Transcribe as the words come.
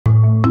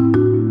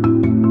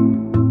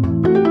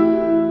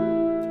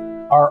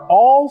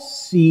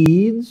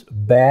seeds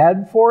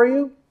bad for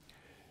you?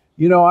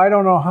 You know, I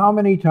don't know how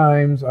many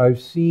times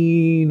I've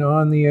seen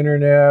on the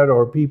internet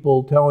or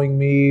people telling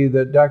me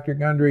that Dr.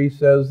 Gundry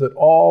says that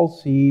all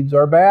seeds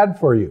are bad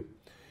for you.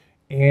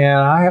 And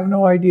I have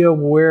no idea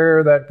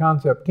where that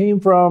concept came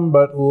from,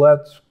 but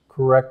let's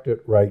correct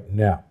it right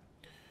now.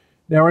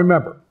 Now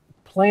remember,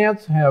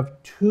 plants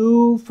have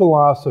two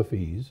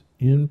philosophies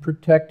in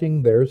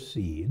protecting their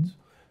seeds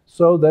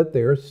so that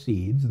their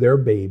seeds, their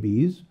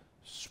babies,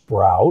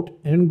 sprout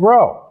and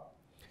grow.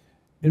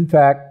 In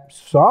fact,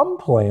 some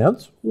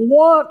plants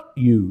want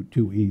you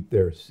to eat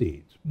their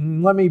seeds.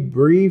 Let me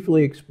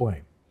briefly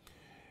explain.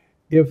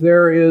 If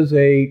there is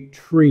a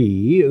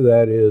tree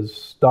that is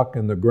stuck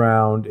in the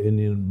ground and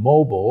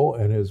immobile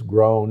and has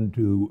grown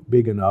to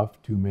big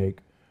enough to make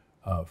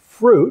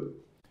fruit,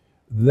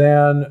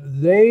 then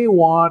they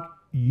want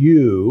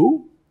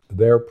you,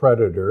 their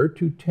predator,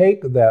 to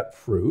take that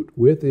fruit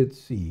with its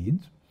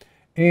seeds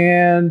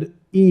and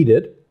eat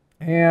it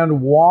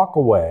and walk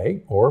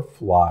away or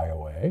fly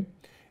away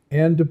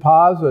and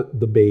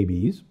deposit the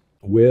babies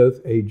with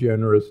a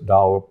generous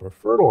dollop of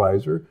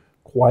fertilizer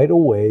quite a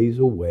ways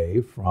away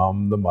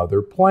from the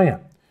mother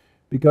plant,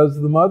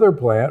 because the mother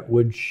plant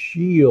would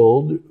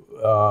shield,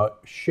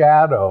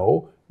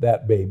 shadow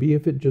that baby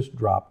if it just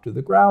dropped to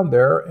the ground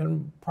there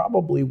and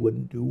probably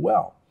wouldn't do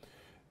well.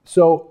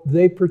 So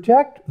they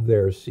protect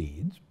their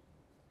seeds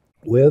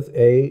with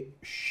a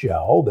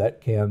shell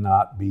that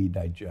cannot be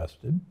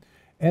digested,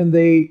 and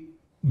they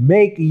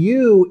make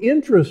you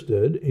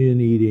interested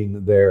in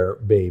eating their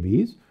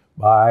babies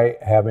by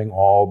having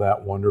all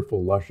that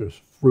wonderful, luscious,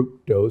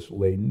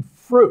 fructose-laden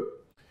fruit.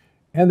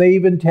 And they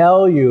even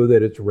tell you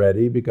that it's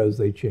ready because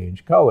they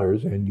change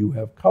colors and you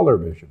have color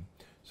vision.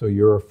 So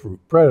you're a fruit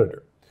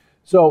predator.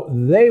 So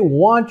they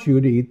want you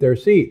to eat their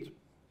seeds.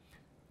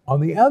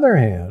 On the other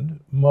hand,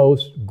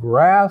 most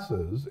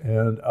grasses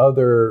and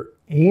other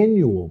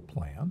annual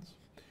plants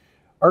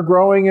are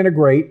growing in a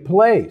great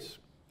place,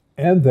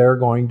 and they're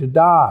going to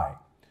die.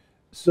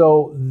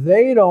 So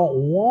they don't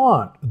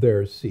want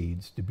their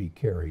seeds to be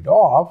carried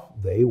off.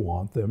 They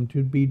want them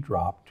to be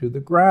dropped to the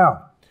ground.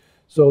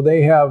 So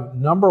they have,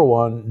 number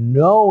one,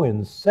 no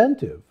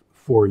incentive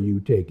for you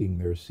taking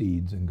their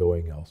seeds and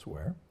going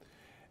elsewhere.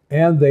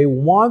 And they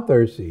want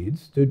their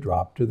seeds to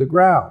drop to the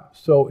ground.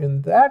 So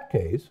in that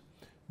case,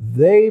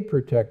 they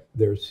protect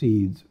their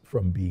seeds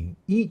from being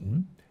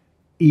eaten,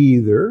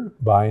 either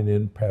by an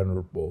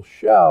impenetrable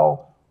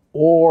shell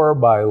or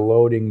by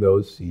loading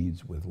those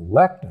seeds with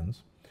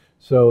lectins,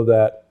 so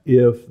that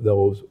if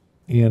those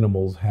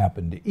animals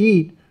happen to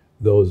eat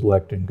those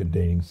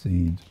lectin-containing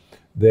seeds,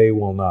 they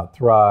will not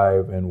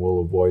thrive and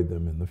will avoid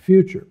them in the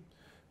future.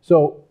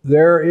 So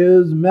there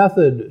is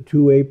method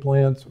to a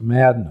plant's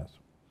madness.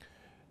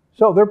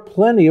 So there are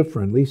plenty of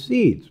friendly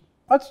seeds.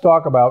 Let's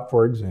talk about,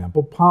 for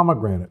example,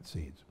 pomegranate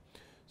seeds.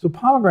 So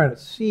pomegranate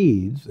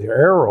seeds, their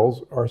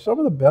arils, are some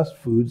of the best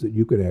foods that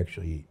you could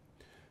actually eat.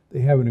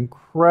 They have an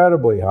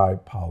incredibly high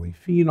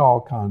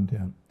polyphenol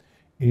content.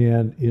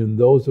 And in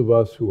those of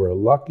us who are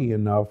lucky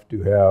enough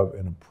to have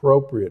an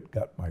appropriate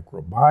gut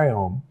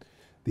microbiome,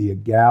 the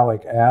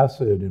agalic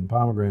acid in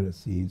pomegranate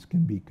seeds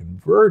can be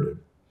converted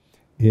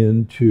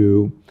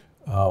into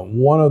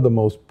one of the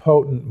most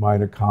potent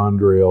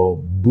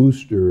mitochondrial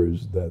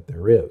boosters that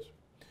there is.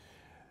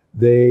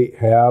 They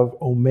have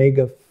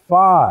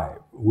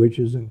omega-5, which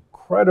is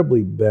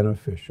incredibly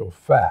beneficial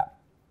fat.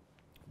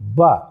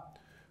 But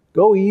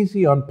go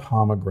easy on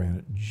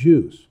pomegranate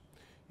juice.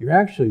 You're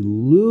actually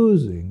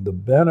losing the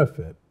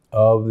benefit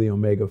of the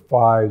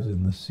omega-5s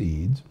in the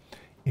seeds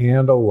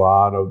and a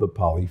lot of the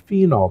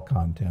polyphenol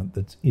content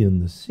that's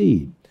in the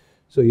seed.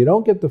 So you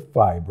don't get the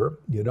fiber,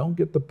 you don't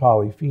get the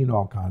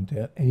polyphenol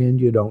content, and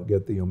you don't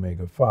get the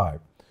omega-5.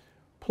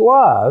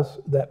 Plus,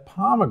 that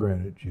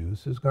pomegranate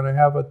juice is going to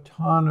have a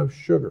ton of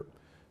sugar.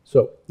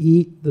 So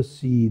eat the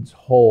seeds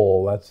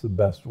whole. That's the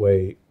best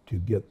way to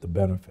get the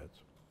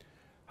benefits.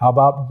 How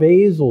about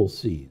basil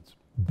seeds?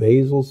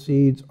 Basil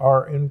seeds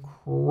are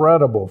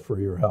incredible for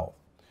your health.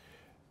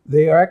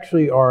 They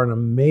actually are an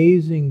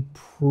amazing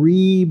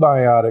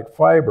prebiotic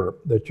fiber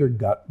that your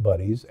gut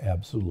buddies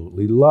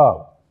absolutely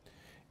love.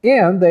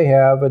 And they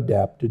have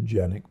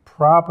adaptogenic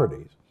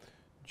properties.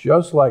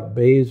 Just like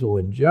basil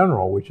in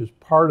general, which is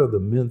part of the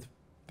mint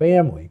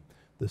family,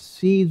 the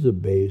seeds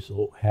of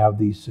basil have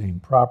these same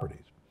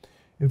properties.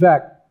 In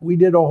fact, we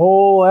did a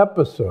whole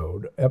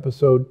episode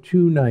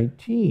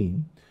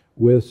 219,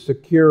 with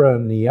Sakura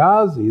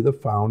Niazi, the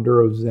founder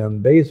of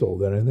Zen Basil,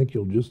 that I think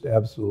you'll just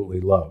absolutely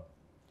love.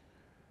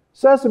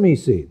 Sesame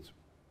seeds.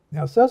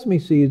 Now, sesame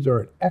seeds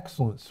are an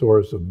excellent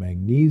source of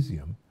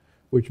magnesium,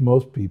 which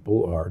most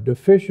people are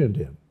deficient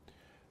in.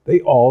 They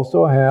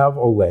also have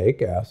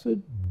oleic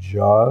acid,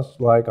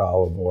 just like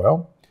olive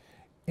oil,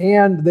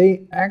 and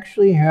they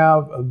actually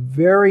have a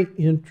very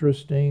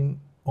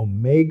interesting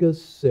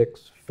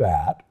omega-6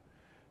 fat.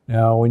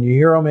 Now, when you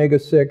hear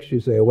omega-6, you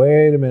say,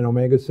 wait a minute,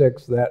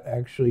 omega-6, that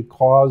actually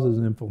causes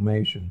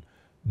inflammation.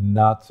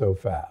 Not so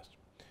fast.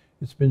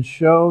 It's been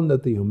shown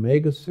that the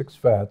omega-6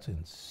 fats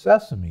in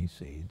sesame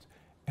seeds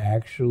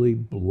actually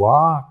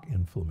block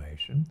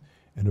inflammation.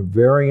 In a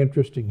very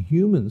interesting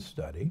human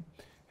study,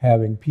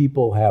 having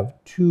people have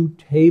 2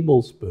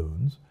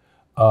 tablespoons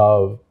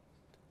of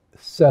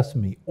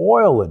sesame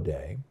oil a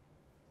day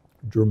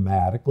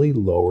dramatically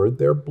lowered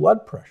their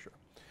blood pressure.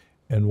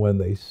 And when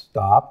they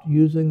stopped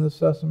using the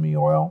sesame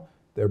oil,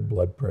 their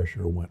blood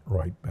pressure went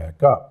right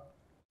back up.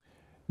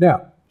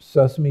 Now,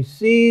 sesame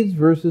seeds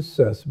versus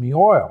sesame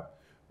oil.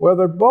 Well,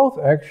 they're both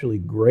actually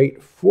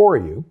great for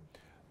you.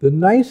 The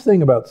nice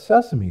thing about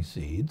sesame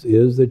seeds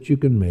is that you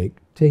can make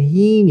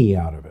tahini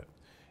out of it.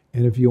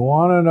 And if you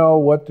want to know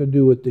what to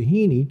do with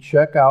tahini,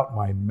 check out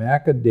my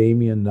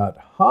macadamia nut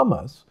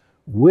hummus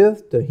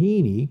with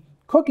tahini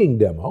cooking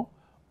demo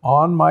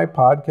on my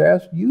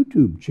podcast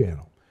YouTube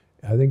channel.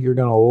 I think you're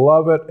going to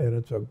love it, and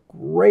it's a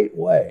great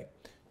way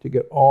to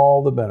get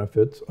all the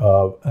benefits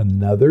of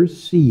another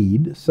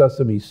seed,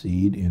 sesame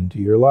seed, into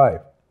your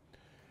life.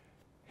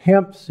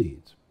 Hemp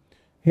seeds.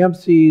 Hemp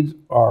seeds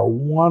are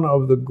one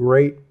of the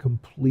great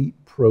complete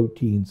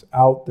proteins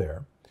out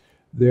there.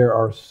 They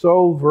are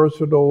so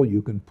versatile.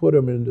 You can put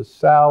them into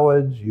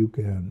salads. You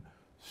can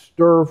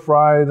stir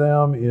fry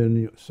them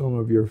in some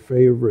of your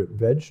favorite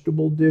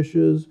vegetable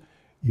dishes.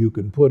 You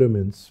can put them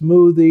in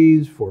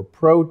smoothies for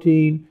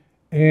protein.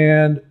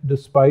 And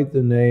despite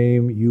the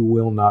name, you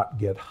will not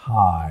get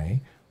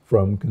high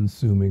from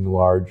consuming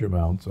large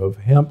amounts of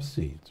hemp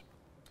seeds.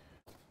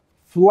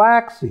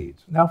 Flax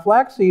seeds. Now,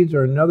 flax seeds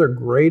are another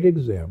great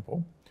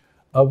example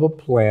of a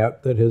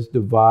plant that has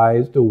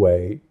devised a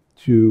way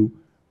to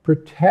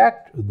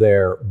protect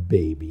their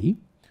baby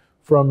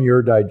from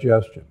your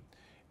digestion.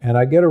 And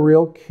I get a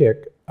real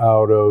kick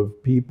out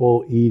of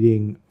people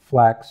eating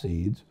flax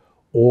seeds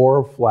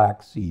or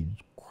flaxseed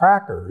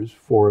crackers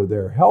for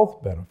their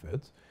health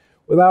benefits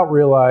without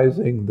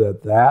realizing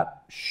that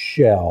that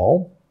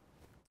shell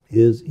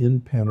is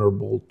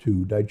impenetrable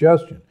to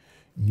digestion.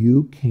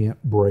 You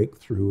can't break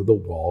through the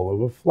wall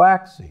of a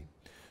flaxseed.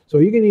 So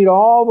you can eat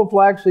all the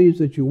flax seeds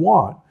that you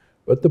want,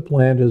 but the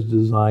plant has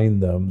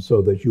designed them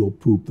so that you'll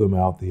poop them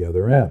out the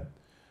other end.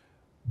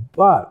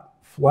 But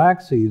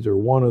flax seeds are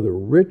one of the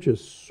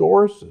richest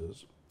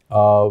sources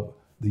of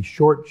the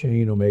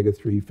short-chain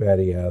omega-3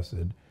 fatty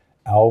acid,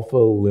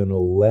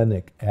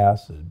 alpha-linolenic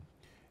acid,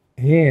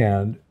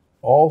 and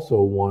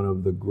also one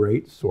of the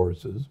great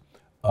sources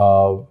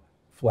of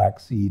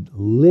flaxseed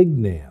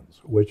lignans,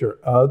 which are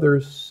other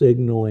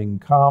signaling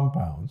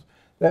compounds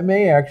that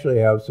may actually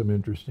have some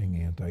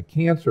interesting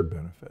anti-cancer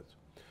benefits.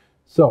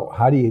 So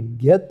how do you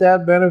get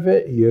that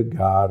benefit? You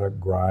gotta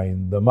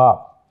grind them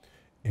up.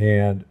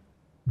 And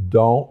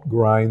don't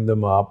grind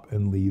them up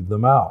and leave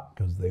them out,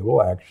 because they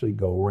will actually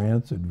go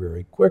rancid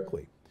very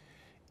quickly.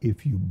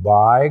 If you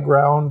buy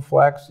ground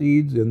flax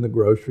seeds in the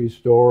grocery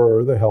store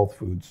or the health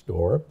food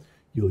store,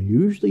 you'll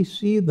usually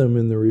see them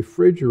in the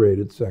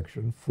refrigerated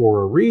section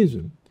for a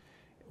reason.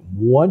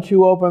 Once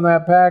you open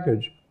that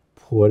package,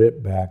 put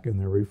it back in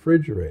the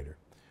refrigerator.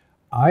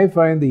 I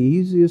find the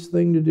easiest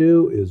thing to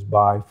do is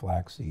buy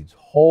flax seeds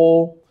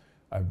whole.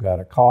 I've got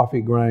a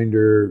coffee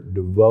grinder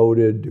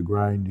devoted to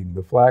grinding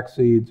the flax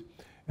seeds,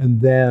 and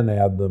then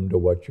add them to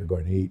what you're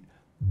going to eat.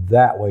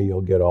 That way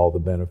you'll get all the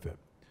benefit.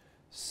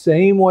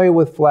 Same way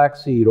with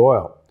flaxseed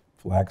oil.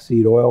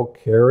 Flaxseed oil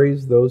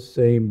carries those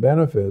same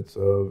benefits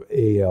of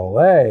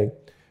ALA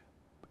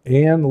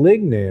and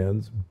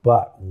lignans,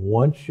 but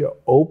once you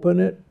open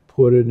it,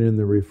 put it in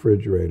the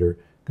refrigerator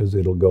because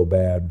it'll go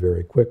bad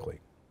very quickly.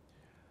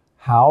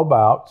 How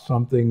about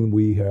something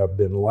we have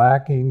been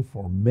lacking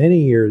for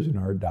many years in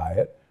our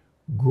diet?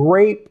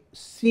 Grape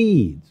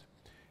seeds.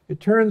 It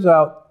turns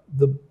out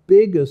the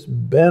biggest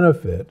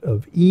benefit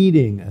of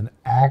eating an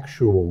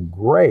actual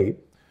grape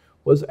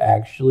was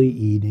actually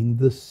eating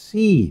the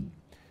seed,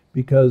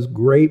 because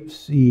grape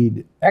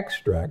seed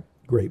extract,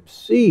 grape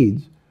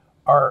seeds,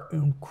 are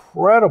an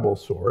incredible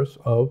source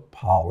of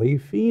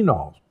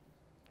polyphenols.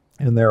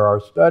 And there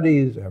are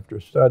studies after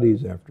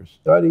studies after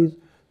studies,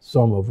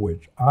 some of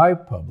which I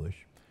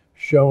publish,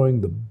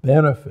 showing the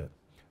benefit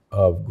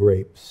of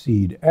grape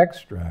seed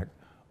extract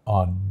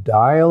on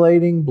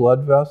dilating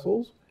blood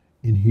vessels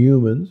in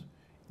humans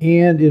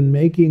and in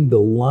making the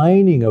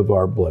lining of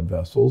our blood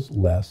vessels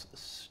less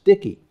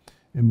sticky.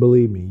 And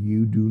believe me,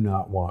 you do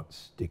not want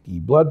sticky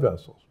blood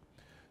vessels.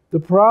 The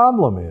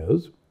problem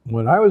is,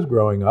 when I was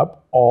growing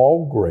up,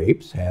 all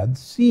grapes had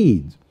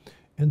seeds.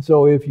 And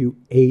so if you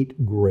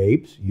ate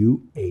grapes,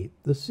 you ate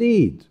the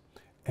seeds,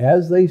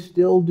 as they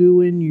still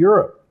do in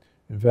Europe.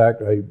 In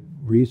fact, I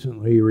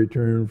recently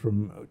returned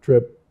from a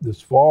trip this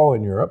fall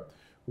in Europe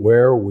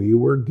where we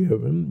were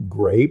given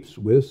grapes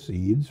with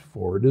seeds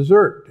for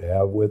dessert to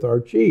have with our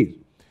cheese.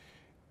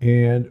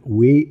 And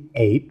we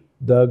ate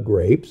the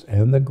grapes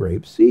and the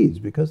grape seeds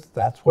because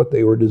that's what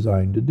they were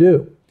designed to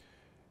do.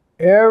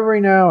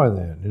 Every now and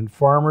then in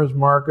farmers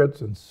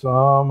markets and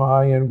some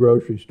high-end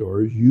grocery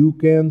stores, you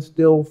can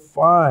still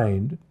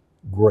find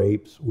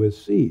grapes with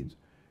seeds.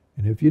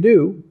 And if you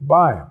do,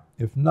 buy them.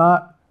 If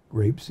not,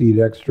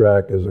 grapeseed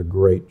extract is a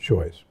great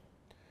choice.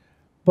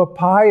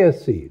 Papaya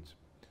seeds.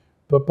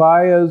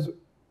 Papayas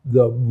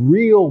The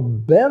real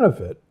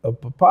benefit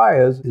of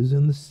papayas is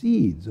in the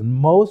seeds, and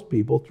most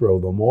people throw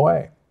them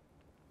away.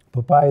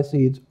 Papaya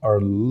seeds are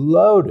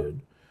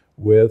loaded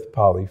with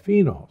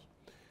polyphenols.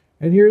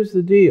 And here's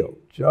the deal.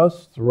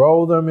 Just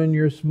throw them in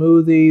your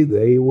smoothie.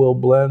 They will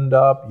blend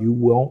up. You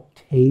won't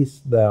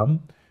taste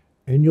them,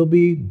 and you'll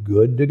be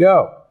good to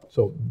go.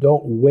 So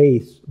don't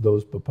waste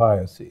those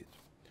papaya seeds.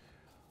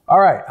 All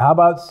right, how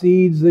about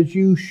seeds that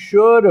you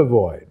should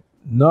avoid?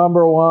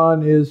 Number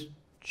one is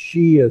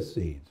chia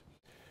seeds.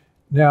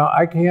 Now,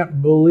 I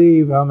can't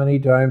believe how many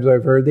times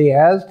I've heard the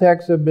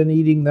Aztecs have been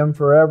eating them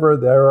forever.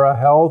 They're a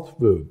health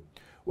food.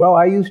 Well,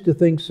 I used to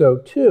think so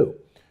too,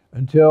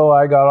 until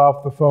I got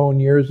off the phone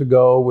years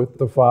ago with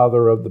the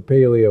father of the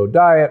paleo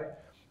diet,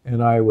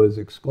 and I was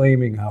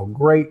exclaiming how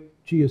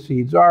great chia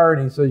seeds are,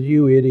 and he says,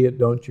 "You idiot,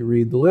 don't you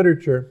read the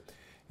literature?"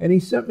 And he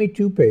sent me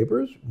 2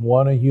 papers,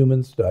 one a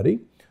human study,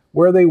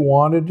 where they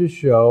wanted to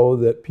show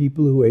that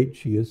people who ate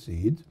chia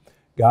seeds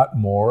got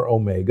more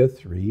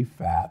omega-3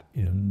 fat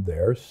in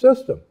their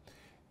system.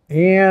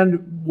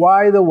 And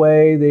by the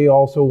way, they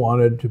also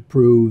wanted to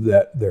prove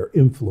that their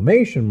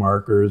inflammation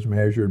markers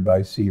measured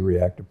by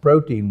C-reactive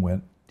protein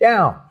went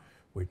down,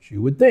 which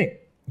you would think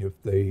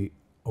if the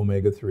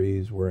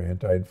omega-3s were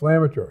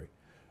anti-inflammatory.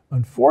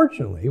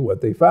 Unfortunately, what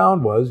they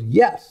found was,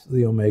 yes,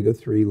 the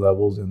omega-3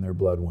 levels in their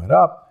blood went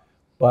up,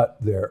 but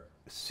their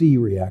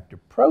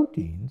C-reactive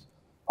proteins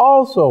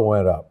also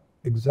went up,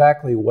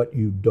 exactly what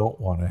you don't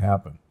want to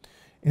happen.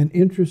 And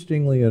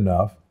interestingly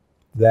enough,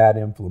 that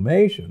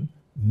inflammation,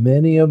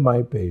 many of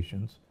my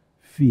patients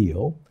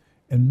feel,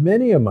 and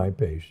many of my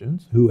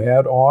patients who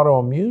had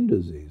autoimmune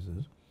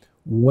diseases,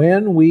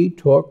 when we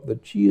took the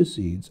chia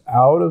seeds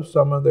out of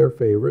some of their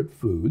favorite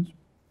foods,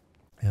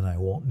 and I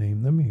won't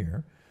name them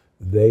here,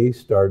 they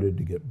started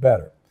to get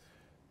better.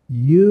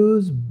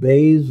 Use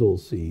basil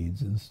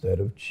seeds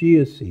instead of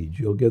chia seeds.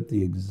 You'll get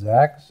the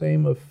exact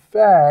same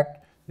effect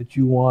that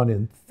you want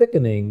in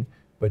thickening,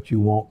 but you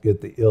won't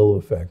get the ill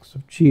effects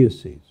of chia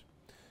seeds.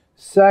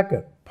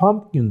 Second,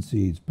 pumpkin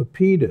seeds,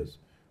 pepitas.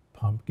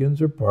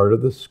 Pumpkins are part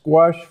of the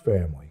squash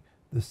family.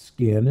 The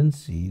skin and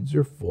seeds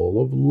are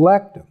full of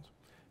lectins.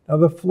 Now,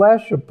 the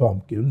flesh of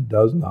pumpkin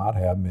does not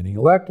have many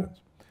lectins.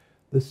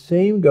 The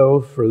same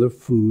goes for the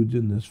foods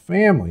in this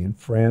family. In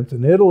France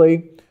and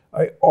Italy,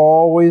 I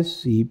always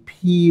see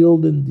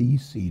peeled and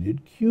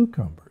de-seeded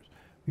cucumbers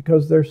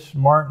because they're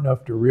smart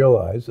enough to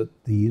realize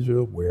that these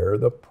are where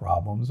the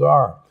problems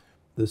are.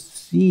 The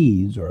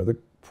seeds are the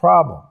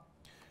problem.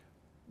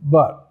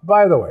 But,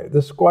 by the way,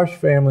 the squash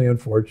family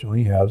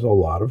unfortunately has a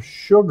lot of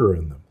sugar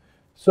in them.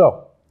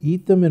 So,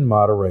 eat them in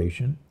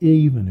moderation,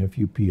 even if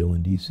you peel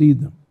and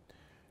de-seed them.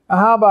 Now,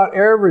 how about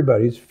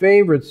everybody's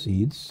favorite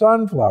seeds,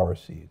 sunflower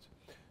seeds?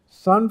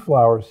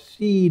 Sunflower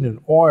seed and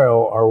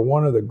oil are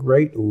one of the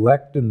great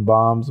lectin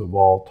bombs of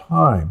all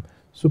time.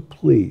 So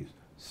please,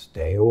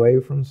 stay away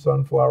from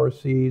sunflower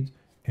seeds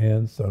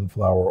and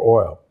sunflower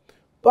oil.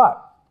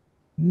 But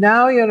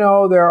now you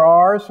know there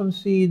are some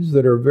seeds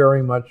that are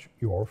very much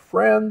your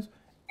friends,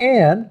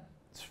 and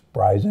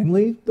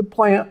surprisingly, the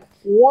plant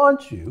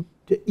wants you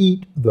to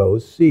eat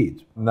those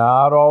seeds.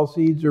 Not all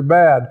seeds are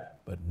bad,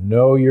 but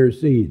know your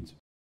seeds.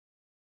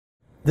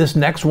 This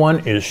next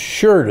one is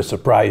sure to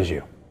surprise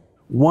you.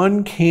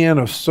 1 can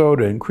of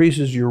soda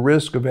increases your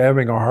risk of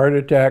having a heart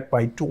attack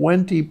by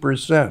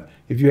 20%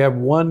 if you have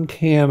 1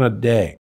 can a day.